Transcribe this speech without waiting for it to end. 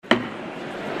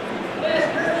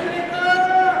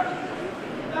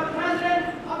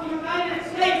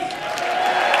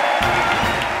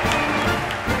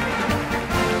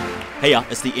Hey, y'all,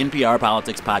 it's the NPR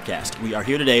Politics Podcast. We are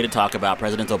here today to talk about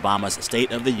President Obama's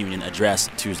State of the Union address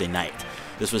Tuesday night.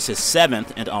 This was his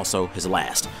seventh and also his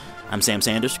last. I'm Sam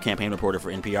Sanders, campaign reporter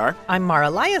for NPR. I'm Mara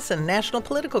Liasson, national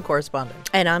political correspondent.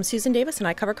 And I'm Susan Davis, and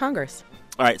I cover Congress.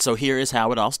 All right, so here is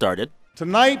how it all started.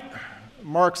 Tonight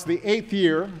marks the 8th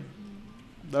year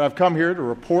that I've come here to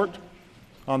report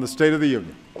on the State of the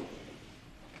Union.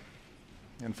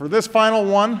 And for this final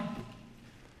one,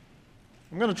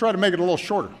 I'm going to try to make it a little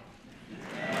shorter.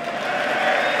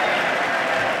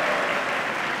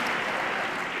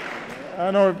 I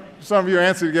know some of you are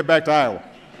anxious to get back to Iowa.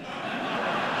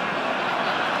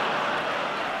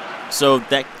 So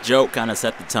that joke kind of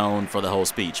set the tone for the whole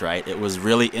speech, right? It was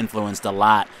really influenced a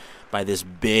lot by this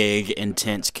big,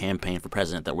 intense campaign for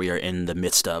president that we are in the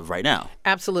midst of right now.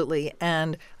 Absolutely.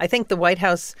 And I think the White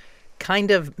House kind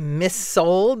of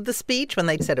missold the speech when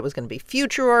they said it was going to be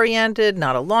future-oriented,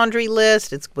 not a laundry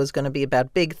list. It was going to be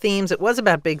about big themes. It was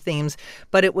about big themes,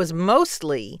 but it was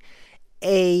mostly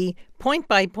a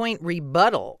point-by-point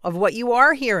rebuttal of what you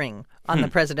are hearing on the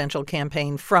presidential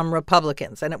campaign from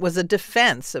Republicans. And it was a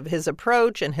defense of his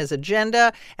approach and his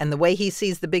agenda and the way he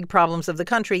sees the big problems of the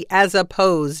country as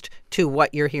opposed to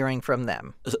what you're hearing from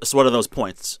them. So what are those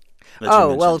points?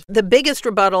 Well, the biggest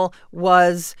rebuttal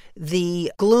was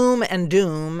the gloom and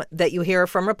doom that you hear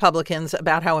from Republicans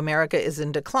about how America is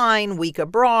in decline, weak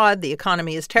abroad, the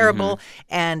economy is terrible.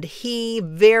 And he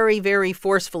very, very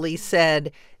forcefully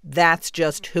said, that's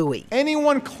just hooey.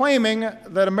 Anyone claiming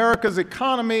that America's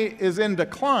economy is in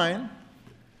decline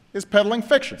is peddling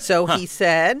fiction. So he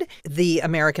said the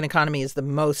American economy is the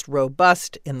most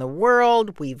robust in the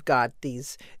world. We've got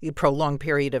these prolonged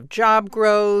period of job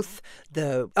growth.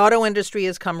 The auto industry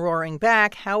has come roaring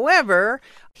back. However,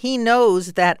 he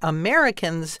knows that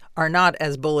Americans are not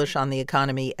as bullish on the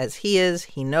economy as he is.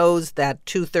 He knows that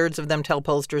 2/3 of them tell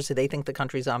pollsters that they think the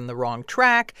country's on the wrong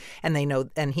track, and he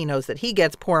knows that he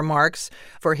gets poor marks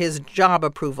for his job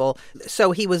approval.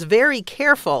 So he was very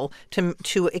careful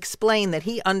to explain that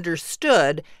he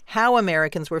understood how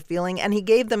Americans were feeling, and he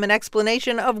gave them an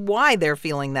explanation of why they're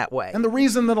feeling that way. And the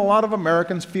reason that a lot of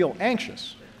Americans feel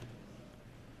anxious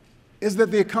is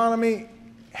that the economy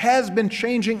has been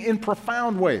changing in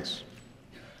profound ways.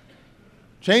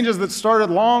 Changes that started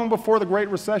long before the Great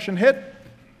Recession hit,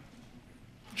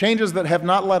 changes that have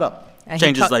not let up.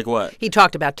 Changes like what? He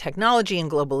talked about technology and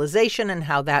globalization and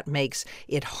how that makes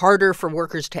it harder for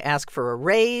workers to ask for a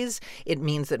raise. It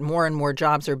means that more and more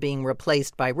jobs are being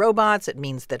replaced by robots. It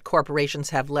means that corporations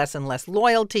have less and less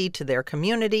loyalty to their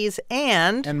communities.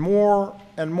 And more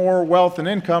wealth and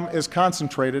income is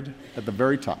concentrated at the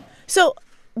very top. So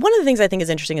one of the things I think is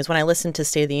interesting is when I listen to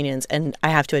State of the Unions, and I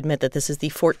have to admit that this is the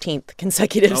 14th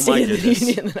consecutive State of the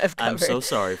Union that I've covered. I'm so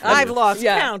sorry for I've you. lost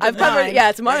count. I've covered.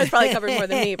 Yeah, Mara's probably covered more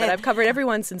than me, but I've covered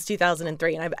everyone since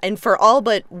 2003, and for all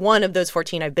but one of those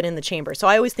 14, I've been in the chamber. So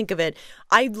I always think of it.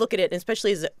 I look at it,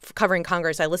 especially as covering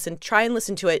Congress. I try and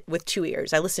listen to it with two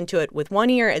ears. I listen to it with one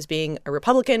ear as being a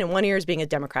Republican and one ear as being a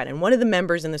Democrat, and one of the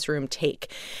members in this room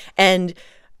take. And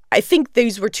I think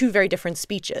these were two very different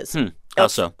speeches. How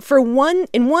so?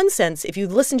 In one sense, if you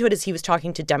listen to it as he was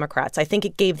talking to Democrats, I think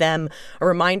it gave them a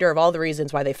reminder of all the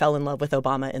reasons why they fell in love with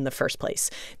Obama in the first place.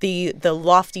 The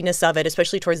loftiness of it,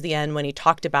 especially towards the end when he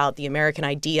talked about the American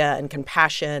idea and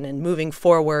compassion and moving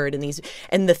forward and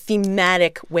the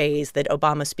thematic ways that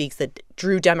Obama speaks that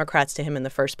drew Democrats to him in the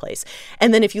first place.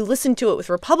 And then if you listen to it with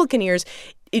Republican ears,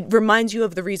 it reminds you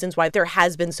of the reasons why there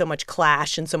has been so much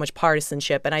clash and so much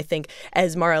partisanship. And I think,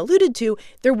 as Mara alluded to,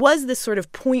 there was this sort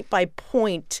of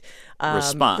point-by-point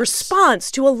response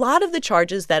to a lot of the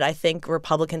charges that I think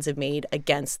Republicans have made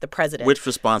against the president. Which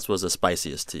response was the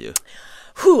spiciest to you?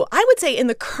 I would say in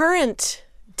the current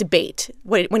debate,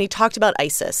 when he talked about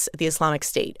ISIS, the Islamic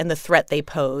State, and the threat they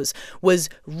pose, was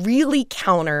really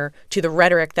counter to the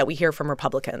rhetoric that we hear from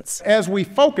Republicans. As we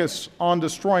focus on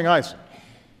destroying ISIL,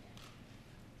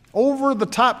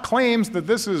 over-the-top claims that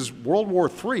this is World War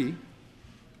III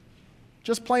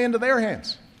just play into their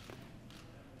hands.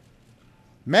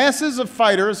 Masses of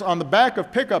fighters on the back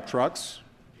of pickup trucks,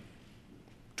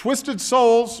 twisted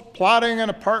souls plotting in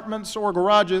apartments or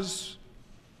garages,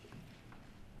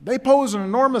 they pose an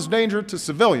enormous danger to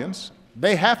civilians.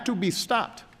 They have to be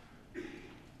stopped.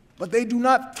 But they do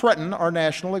not threaten our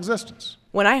national existence.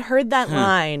 When I heard that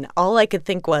line, all I could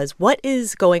think was, what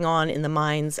is going on in the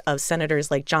minds of senators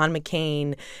like John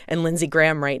McCain and Lindsey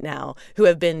Graham right now, who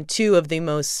have been two of the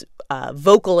most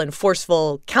vocal and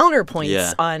forceful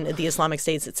counterpoints on the Islamic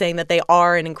State, saying that they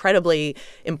are an incredibly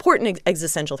important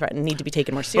existential threat and need to be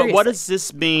taken more seriously. But what does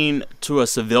this mean to a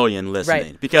civilian listening?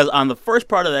 Right. Because on the first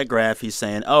part of that graph, he's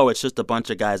saying, oh, it's just a bunch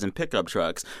of guys in pickup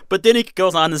trucks. But then he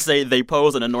goes on to say they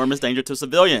pose an enormous danger to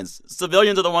civilians.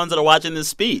 Civilians are the ones that are watching this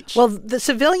speech. Well, the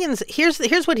civilians, here's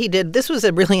what he did. This was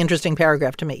a really interesting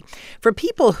paragraph to me. For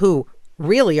people who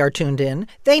really are tuned in,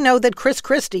 they know that Chris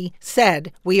Christie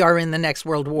said we are in the next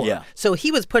world war. Yeah. So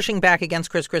he was pushing back against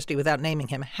Chris Christie without naming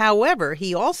him. However,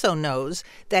 he also knows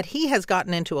that he has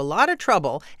gotten into a lot of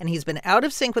trouble and he's been out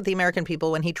of sync with the American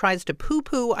people when he tries to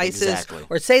poo-poo ISIS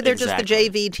or say they're just the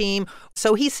JV team.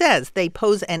 So he says they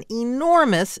pose an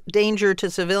enormous danger to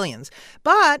civilians,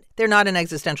 but they're not an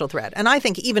existential threat. And I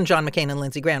think even John McCain and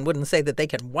Lindsey Graham wouldn't say that they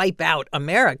can wipe out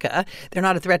America. They're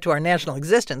not a threat to our national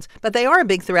existence, but they are a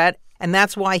big threat. And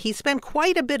that's why he spent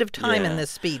quite a bit of time in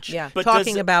this speech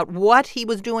talking about what he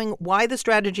was doing, why the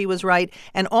strategy was right.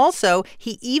 And also,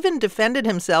 he even defended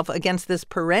himself against this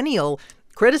perennial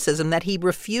criticism that he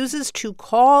refuses to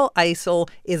call ISIL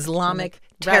Islamic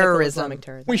terrorism. Islamic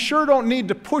terrorism. We sure don't need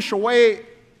to push away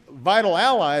vital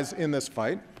allies in this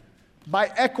fight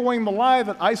by echoing the lie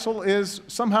that ISIL is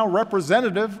somehow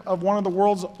representative of one of the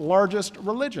world's largest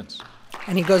religions.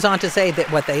 And he goes on to say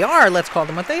that what they are, let's call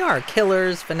them what they are,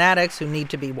 killers, fanatics who need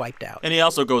to be wiped out. And he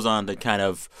also goes on to kind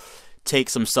of take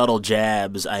some subtle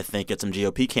jabs, I think, at some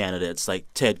GOP candidates like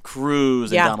Ted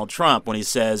Cruz and Donald Trump when he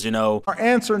says, our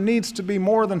answer needs to be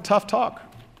more than tough talk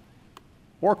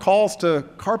or calls to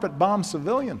carpet bomb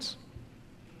civilians.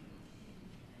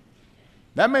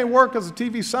 That may work as a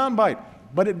TV soundbite,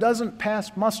 but it doesn't pass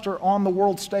muster on the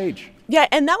world stage. Yeah,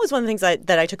 and that was one of the things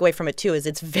that I took away from it, too, is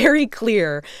it's very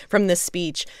clear from this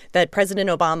speech that President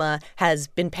Obama has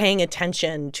been paying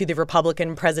attention to the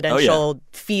Republican presidential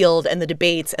field and the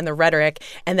debates and the rhetoric,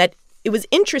 and that it was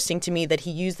interesting to me that he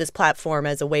used this platform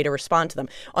as a way to respond to them.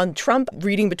 On Trump,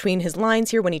 reading between his lines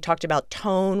here, when he talked about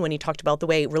tone, when he talked about the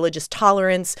way religious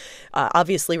tolerance,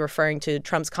 obviously referring to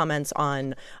Trump's comments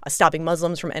on stopping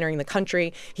Muslims from entering the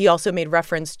country. He also made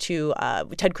reference to,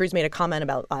 Ted Cruz made a comment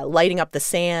about lighting up the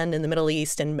sand in the Middle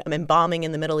East and bombing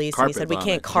in the Middle East. And he said, we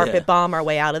can't carpet bomb our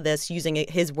way out of this, using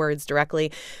his words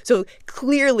directly. So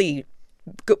clearly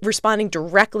responding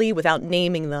directly without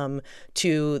naming them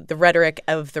to the rhetoric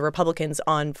of the Republicans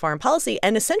on foreign policy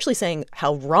and essentially saying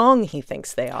how wrong he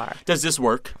thinks they are. Does this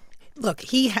work? Look,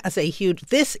 he has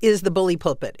this is the bully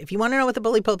pulpit. If you want to know what the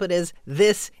bully pulpit is,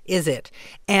 this is it.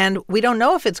 And we don't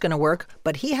know if it's going to work,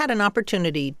 but he had an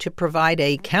opportunity to provide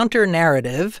a counter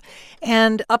narrative.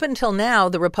 And up until now,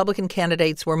 the Republican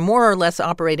candidates were more or less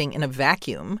operating in a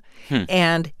vacuum.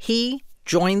 And he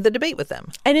joined the debate with them.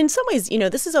 And in some ways,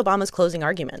 this is Obama's closing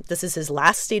argument. This is his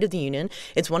last State of the Union.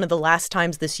 It's one of the last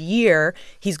times this year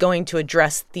he's going to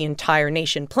address the entire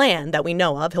nation plan that we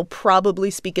know of. He'll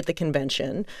probably speak at the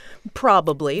convention.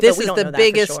 Probably. This but we is don't the know that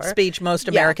biggest for sure. speach most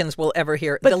Americans will ever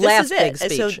hear. But the last big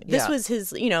speech. So this was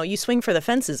his, you swing for the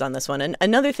fences on this one. And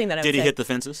another thing that I would say. Did he hit the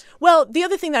fences? Well, the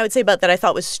other thing that I would say about that I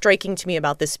thought was striking to me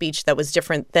about this speech that was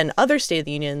different than other State of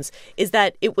the Unions is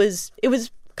that it was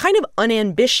kind of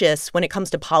unambitious when it comes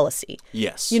to policy.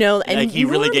 Yes. And he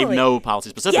really gave no policy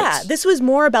specifics. Yeah, this was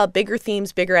more about bigger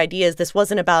themes, bigger ideas. This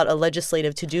wasn't about a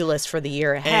legislative to-do list for the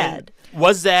year ahead. And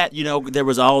was that, there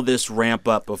was all this ramp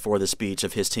up before the speech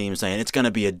of his team saying it's going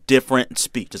to be a different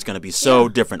speech. It's going to be so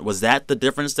different. Was that the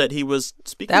difference that he was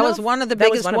speaking That of? was one of the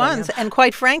biggest ones. And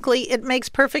quite frankly, it makes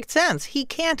perfect sense. He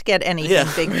can't get anything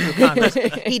big through Congress.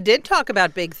 He did talk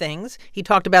about big things. He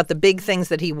talked about the big things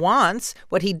that he wants.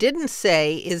 What he didn't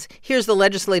say is, here's the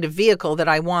legislative vehicle that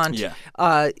I want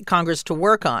Congress to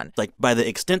work on. Like, by the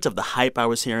extent of the hype I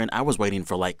was hearing, I was waiting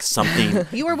for, something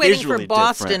You were waiting for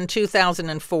Boston different.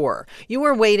 2004. You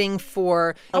were waiting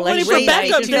for I was waiting for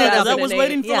backup dancers. I was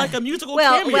waiting for, a musical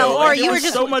cameo. Or you you were were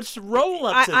just so much roll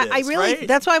up to this, I really, right?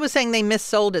 That's why I was saying they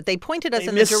missold it. They pointed us They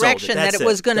in the missold it. direction that That's it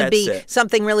was it. going to be That's it.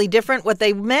 something really different. What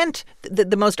they meant,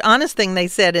 the most honest thing they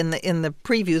said in the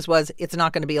previews was, it's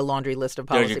not going to be a laundry list of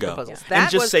policy There you go. proposals. And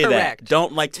That just was say correct. that.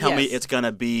 Don't tell me Yes. it's going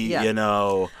to be,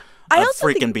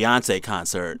 freaking Beyonce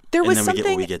concert. There was and then something, we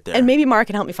get what we get there. and maybe Mark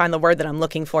can help me find the word that I'm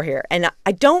looking for here. And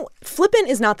flippant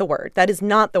is not the word. That is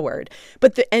not the word.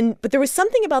 But there was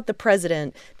something about the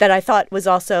president that I thought was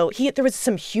also, there was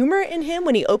some humor in him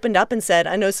when he opened up and said,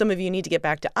 I know some of you need to get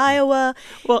back to Iowa.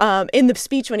 Well, in the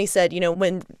speech when he said,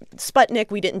 when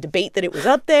Sputnik, we didn't debate that it was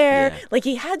up there. Yeah. Like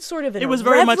he had sort of an irreverence.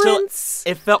 Very much,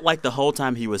 it felt like the whole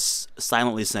time he was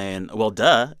silently saying, well,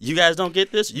 duh, you guys don't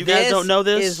get this? You guys don't know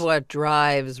this? This is what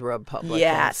drives Republicans.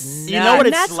 Yes. Nuts. You know what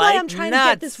it's that's like? Why I'm trying to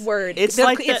get this word. It's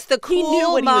the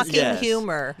cool mocking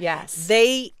humor. Yes.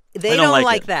 They don't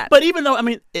like that. But even though,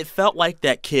 it felt like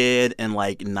that kid in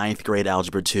like ninth grade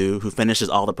algebra 2 who finishes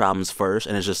all the problems first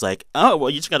and is just like, oh, well,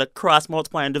 you just got to cross,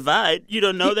 multiply, and divide. You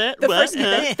don't know that? The person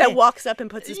that walks up and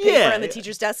puts his paper on the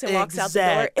teacher's desk and walks out the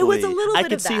door. It was a little bit of that. I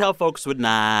could see how folks would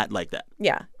not like that.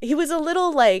 Yeah. He was a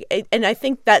little like, and I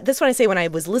think that's what I say when I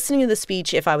was listening to the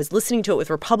speech, if I was listening to it with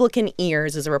Republican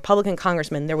ears as a Republican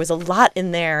congressman, there was a lot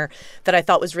in there that I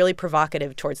thought was really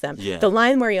provocative towards them. Yeah. The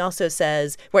line where he also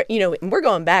says, we're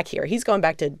going back here. He's going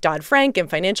back to Dodd-Frank and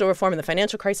financial reform and the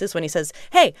financial crisis when he says,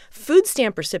 hey, food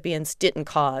stamp recipients didn't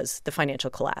cause the financial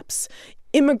collapse.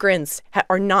 Immigrants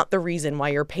are not the reason why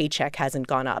your paycheck hasn't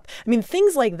gone up.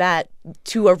 Things like that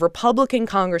to a Republican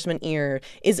congressman ear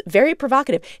is very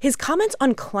provocative. His comments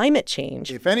on climate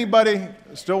change. If anybody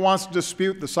still wants to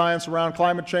dispute the science around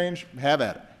climate change, have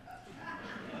at it.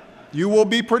 You will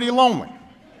be pretty lonely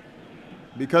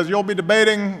because you'll be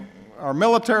debating our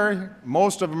military,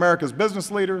 most of America's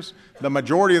business leaders, the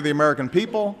majority of the American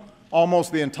people,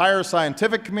 almost the entire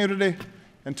scientific community,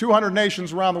 and 200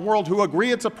 nations around the world who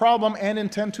agree it's a problem and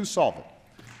intend to solve it.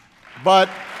 But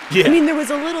yeah. There was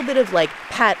a little bit of like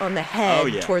pat on the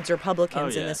head towards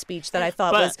Republicans in the speech that I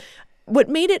thought was what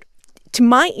made it, to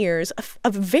my ears,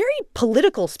 a very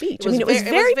political speech. It was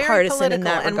very partisan in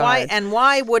that regard. And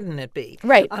why wouldn't it be?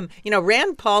 Right.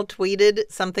 Rand Paul tweeted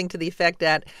something to the effect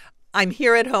that, I'm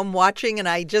here at home watching, and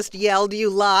I just yelled, "You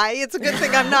lie!" It's a good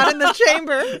thing I'm not in the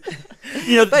chamber.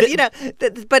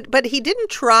 But he didn't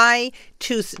try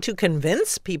to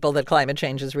convince people that climate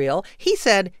change is real. He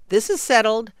said, "This is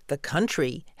settled. The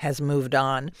country has moved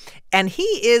on," and he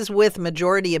is with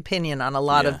majority opinion on a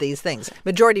lot of these things.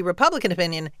 Majority Republican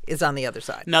opinion is on the other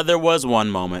side. Now, there was one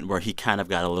moment where he kind of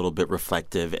got a little bit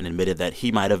reflective and admitted that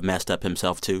he might have messed up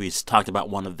himself too. He's talked about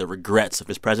one of the regrets of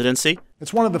his presidency.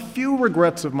 It's one of the few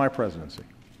regrets of my presidency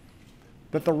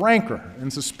that the rancor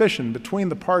and suspicion between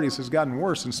the parties has gotten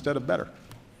worse instead of better.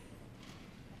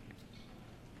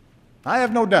 I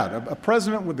have no doubt a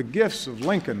president with the gifts of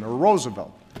Lincoln or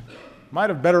Roosevelt might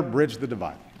have better bridged the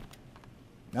divide.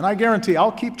 And I guarantee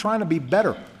I'll keep trying to be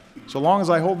better so long as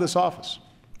I hold this office.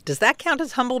 Does that count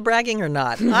as humble bragging or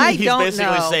not? I don't know. He's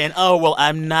basically saying, oh, well,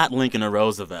 I'm not Lincoln or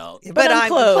Roosevelt. But I'm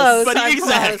close. But I'm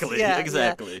exactly, close. Yeah,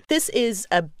 exactly. Yeah. This is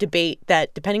a debate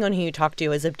that, depending on who you talk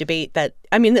to, is a debate that,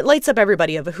 that lights up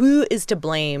everybody of who is to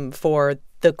blame for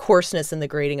the coarseness and the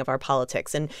grading of our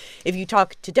politics. And if you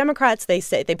talk to Democrats, they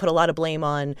put a lot of blame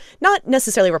on not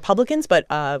necessarily Republicans, but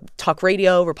talk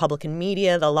radio, Republican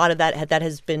media. A lot of that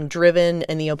has been driven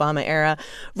in the Obama era.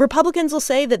 Republicans will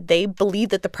say that they believe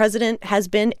that the president has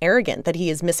been arrogant, that he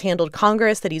has mishandled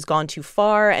Congress, that he's gone too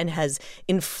far and has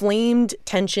inflamed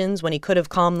tensions when he could have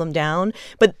calmed them down.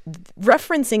 But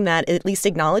referencing that at least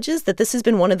acknowledges that this has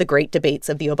been one of the great debates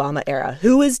of the Obama era.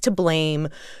 Who is to blame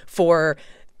for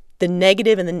the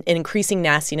negative and the increasing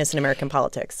nastiness in American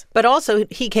politics? But also,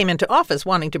 he came into office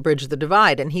wanting to bridge the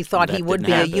divide, and he thought he would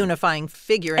be a unifying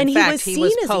figure. In fact, he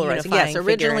was polarizing. Yes,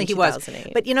 originally he was. But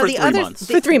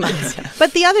for 3 months.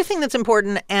 But the other thing that's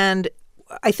important, and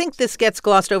I think this gets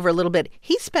glossed over a little bit,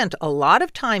 he spent a lot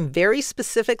of time very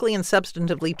specifically and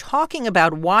substantively talking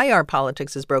about why our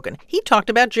politics is broken. He talked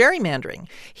about gerrymandering.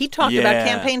 He talked about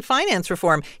campaign finance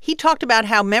reform. He talked about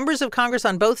how members of Congress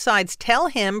on both sides tell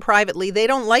him privately they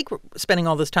don't like spending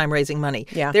all this time raising money.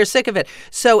 Yeah. They're sick of it.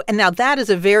 So, and now that is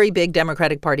a very big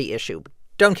Democratic Party issue.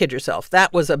 Don't kid yourself.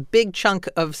 That was a big chunk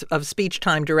of speech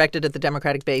time directed at the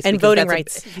Democratic base. And voting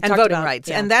rights.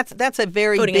 And that's a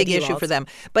very big issue for them.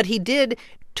 But he did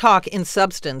talk in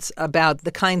substance about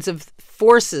the kinds of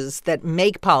forces that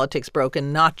make politics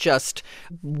broken, not just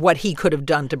what he could have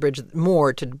done to bridge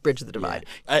the divide.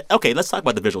 Yeah. Okay, let's talk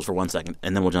about the visuals for 1 second,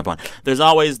 and then we'll jump on. There's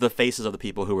always the faces of the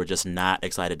people who were just not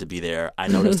excited to be there. I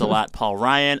noticed a lot Paul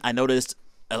Ryan. I noticed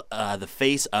the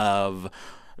face of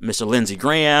Mr. Lindsey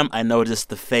Graham, I noticed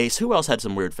the face. Who else had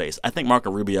some weird face? I think Marco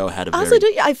Rubio had a Also,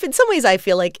 in some ways, I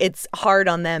feel like it's hard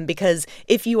on them because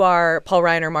if you are Paul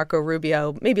Ryan or Marco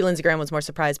Rubio, maybe Lindsey Graham was more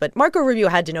surprised, but Marco Rubio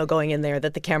had to know going in there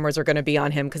that the cameras are going to be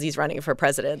on him because he's running for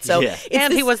president. So,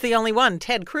 and he was the only one.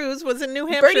 Ted Cruz was in New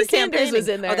Hampshire. Bernie Sanders was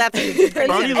in there. Oh, that's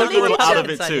Bernie looked a little out of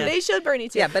it too. They showed Bernie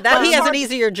too. Yeah, but he has an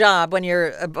easier job when you're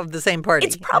of the same party.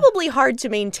 It's probably hard to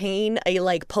maintain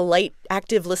a polite,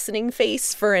 active listening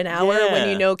face for an hour when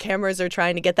you know cameras are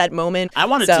trying to get that moment. I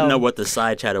wanted to know what the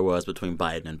side chatter was between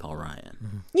Biden and Paul Ryan.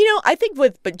 Mm-hmm. I think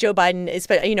but Joe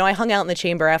Biden, I hung out in the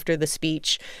chamber after the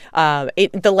speech.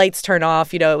 The lights turned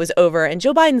off, it was over. And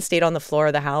Joe Biden stayed on the floor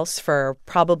of the House for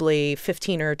probably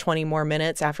 15 or 20 more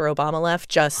minutes after Obama left,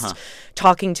 just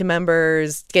talking to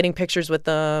members, getting pictures with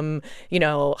them,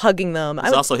 hugging them.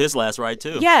 It's also his last ride,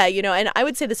 too. Yeah, and I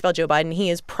would say this about Joe Biden. He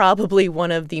is probably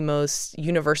one of the most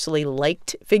universally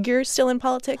liked figures still in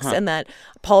politics, and that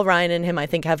Paul Ryan and him, I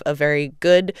think, have a very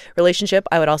good relationship.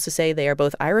 I would also say they are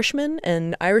both Irishmen,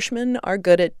 and Irishmen are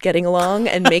good at getting along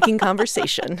and making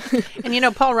conversation.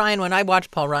 And, Paul Ryan, when I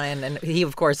watched Paul Ryan, and he,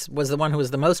 of course, was the one who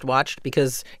was the most watched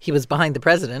because he was behind the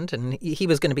president and he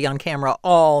was going to be on camera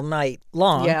all night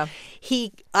long. Yeah.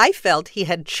 I felt he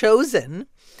had chosen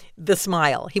the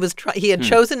smile. He had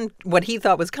chosen what he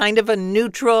thought was kind of a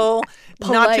neutral,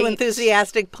 not too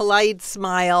enthusiastic, polite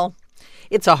smile.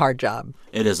 It's a hard job.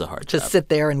 It is a hard job. To sit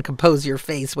there and compose your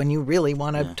face when you really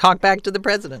want to talk back to the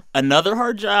president. Another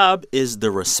hard job is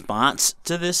the response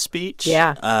to this speech.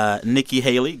 Yeah. Nikki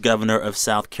Haley, governor of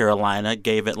South Carolina,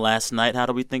 gave it last night. How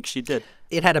do we think she did?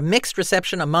 It had a mixed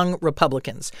reception among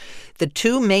Republicans. The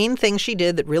two main things she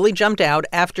did that really jumped out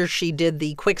after she did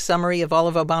the quick summary of all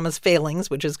of Obama's failings,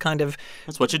 which is kind of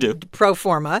that's what you do, pro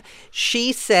forma,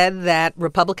 she said that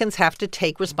Republicans have to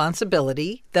take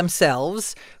responsibility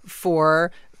themselves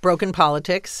for broken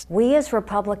politics. We as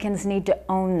Republicans need to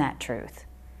own that truth.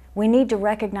 We need to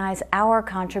recognize our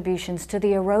contributions to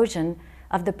the erosion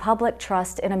of the public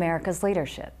trust in America's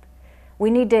leadership. We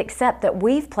need to accept that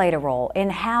we've played a role in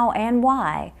how and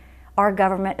why our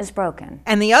government is broken.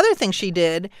 And the other thing she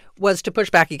did was to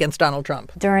push back against Donald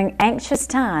Trump. During anxious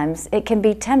times, it can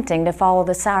be tempting to follow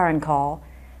the siren call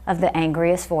of the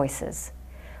angriest voices.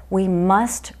 We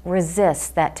must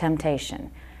resist that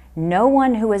temptation. No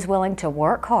one who is willing to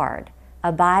work hard,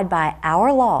 abide by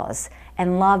our laws,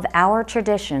 and love our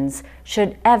traditions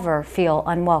should ever feel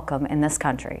unwelcome in this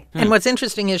country. And what's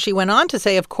interesting is she went on to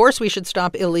say, of course, we should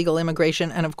stop illegal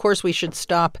immigration, and of course, we should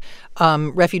stop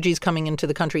refugees coming into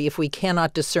the country if we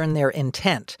cannot discern their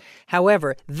intent.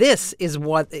 However, this is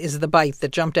what is the bite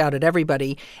that jumped out at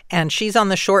everybody, and she's on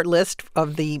the short list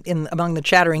of among the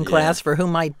chattering class for who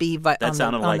might be on the ticket. That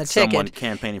sounded like someone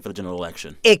campaigning for the general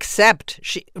election. Except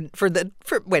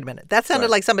wait a minute, that sounded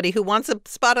like somebody who wants a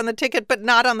spot on the ticket, but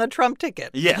not on the Trump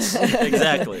ticket. Yes,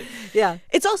 exactly. Yeah.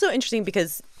 It's also interesting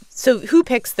because who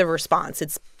picks the response?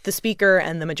 It's the speaker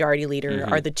and the majority leader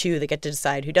are the two that get to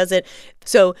decide who does it.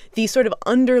 So the sort of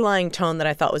underlying tone that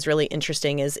I thought was really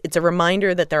interesting is it's a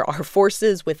reminder that there are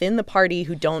forces within the party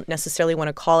who don't necessarily want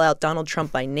to call out Donald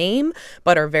Trump by name,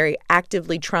 but are very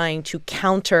actively trying to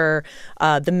counter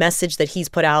the message that he's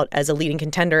put out as a leading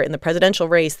contender in the presidential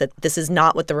race, that this is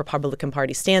not what the Republican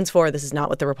Party stands for. This is not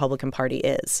what the Republican Party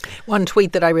is. One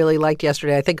tweet that I really liked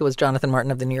yesterday, I think it was Jonathan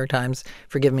Martin of the New York Times.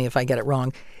 Forgive me if I get it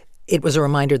wrong. It was a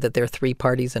reminder that there are three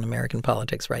parties in American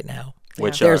politics right now.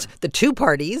 There's the two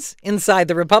parties inside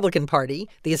the Republican Party,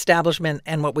 the establishment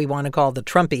and what we want to call the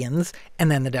Trumpians, and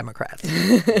then the Democrats.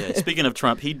 Speaking of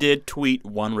Trump, he did tweet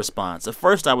one response. At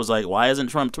first, I was like, why isn't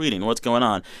Trump tweeting? What's going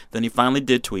on? Then he finally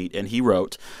did tweet, and he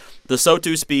wrote, "The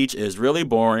SOTU speech is really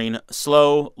boring,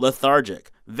 slow,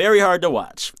 lethargic, very hard to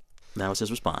watch." That was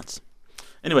his response.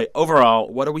 Anyway, overall,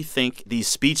 what do we think these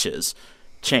speeches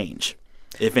change,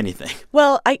 if anything?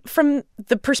 Well, from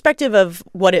the perspective of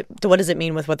what does it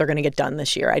mean with what they're going to get done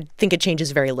this year, I think it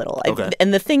changes very little. Okay.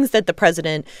 And the things that the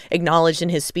president acknowledged in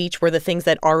his speech were the things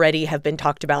that already have been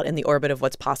talked about in the orbit of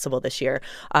what's possible this year.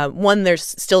 One, there's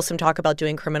still some talk about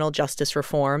doing criminal justice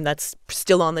reform. That's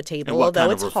still on the table,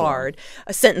 although it's hard.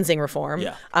 A sentencing reform.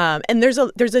 Yeah. And there's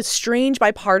a strange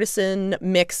bipartisan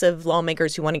mix of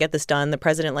lawmakers who want to get this done. The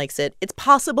president likes it. It's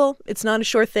possible. It's not a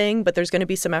sure thing, but there's going to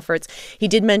be some efforts. He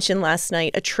did mention last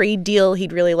night a trade deal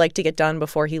he'd really like to get done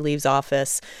before he leaves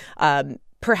office.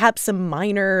 Perhaps some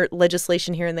minor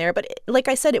legislation here and there. But like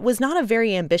I said, it was not a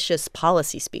very ambitious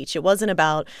policy speech. It wasn't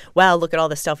about, wow, look at all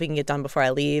the stuff we can get done before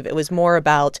I leave. It was more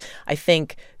about, I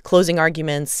think, closing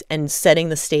arguments and setting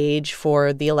the stage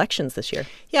for the elections this year.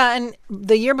 Yeah, and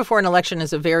the year before an election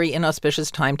is a very inauspicious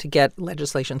time to get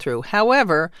legislation through.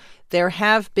 However, there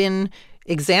have been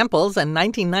examples, and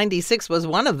 1996 was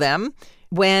one of them,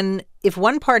 when if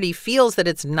one party feels that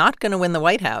it's not going to win the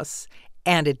White House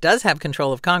and it does have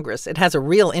control of Congress, it has a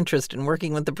real interest in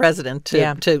working with the president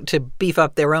to beef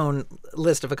up their own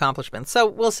list of accomplishments. So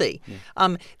we'll see.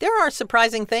 Yeah. There are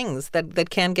surprising things that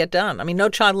can get done. I mean, No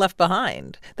Child Left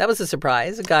Behind. That was a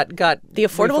surprise. It got the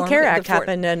Affordable Care Act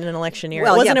happened in an election year.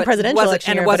 Well, it wasn't a presidential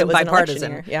election year, and it wasn't but it was bipartisan.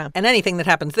 An election year. Yeah. And anything that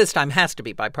happens this time has to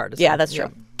be bipartisan. Yeah, that's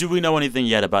true. Do we know anything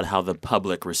yet about how the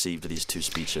public received these two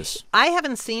speeches? I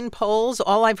haven't seen polls.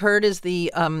 All I've heard is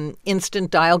the instant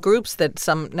dial groups that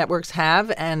some networks have,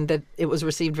 and that it was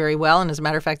received very well. And as a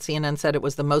matter of fact, CNN said it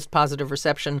was the most positive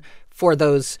reception for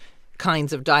those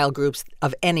kinds of dial groups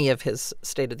of any of his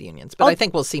State of the Unions. But I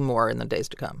think we'll see more in the days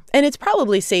to come. And it's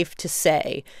probably safe to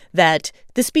say that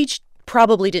the speech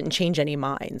probably didn't change any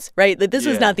minds, right? Like, this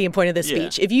was not the point of the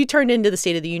speech. If you turned into the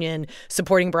State of the Union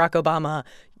supporting Barack Obama,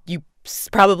 you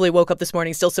probably woke up this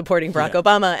morning still supporting Barack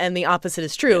Obama, and the opposite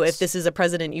is true. If this is a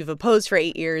president you've opposed for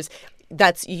 8 years,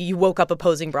 you woke up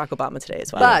opposing Barack Obama today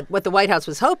as well. But what the White House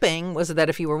was hoping was that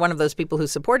if you were one of those people who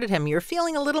supported him, you're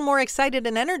feeling a little more excited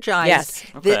and energized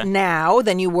now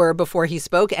than you were before he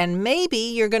spoke. And maybe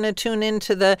you're going to tune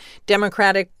into the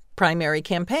Democratic primary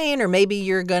campaign, or maybe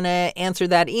you're going to answer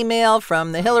that email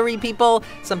from the Hillary people,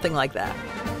 something like that.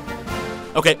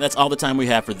 Okay, that's all the time we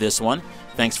have for this one.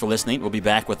 Thanks for listening. We'll be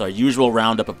back with our usual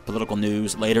roundup of political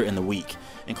news later in the week,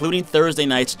 including Thursday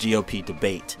night's GOP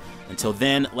debate. Until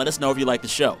then, let us know if you like the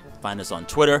show. Find us on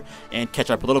Twitter and catch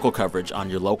our political coverage on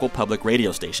your local public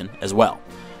radio station as well.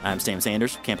 I'm Sam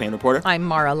Sanders, campaign reporter. I'm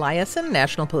Mara Liasson,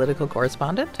 national political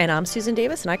correspondent. And I'm Susan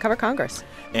Davis, and I cover Congress.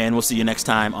 And we'll see you next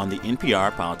time on the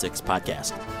NPR Politics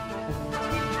Podcast.